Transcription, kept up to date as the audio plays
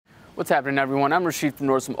What's happening, everyone? I'm Rashid from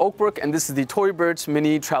Nordstrom Oakbrook, and this is the Tory Burch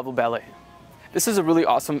Minnie Travel Ballet. This is a really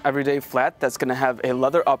awesome everyday flat that's going to have a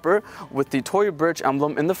leather upper with the Tory Burch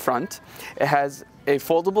emblem in the front. It has a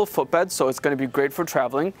foldable footbed, so it's going to be great for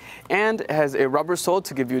traveling, and it has a rubber sole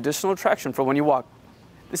to give you additional traction for when you walk.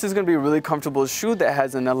 This is going to be a really comfortable shoe that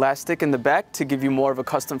has an elastic in the back to give you more of a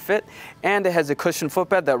custom fit, and it has a cushioned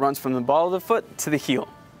footbed that runs from the ball of the foot to the heel.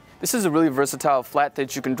 This is a really versatile flat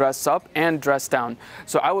that you can dress up and dress down.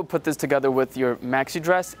 So I would put this together with your maxi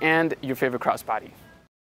dress and your favorite crossbody.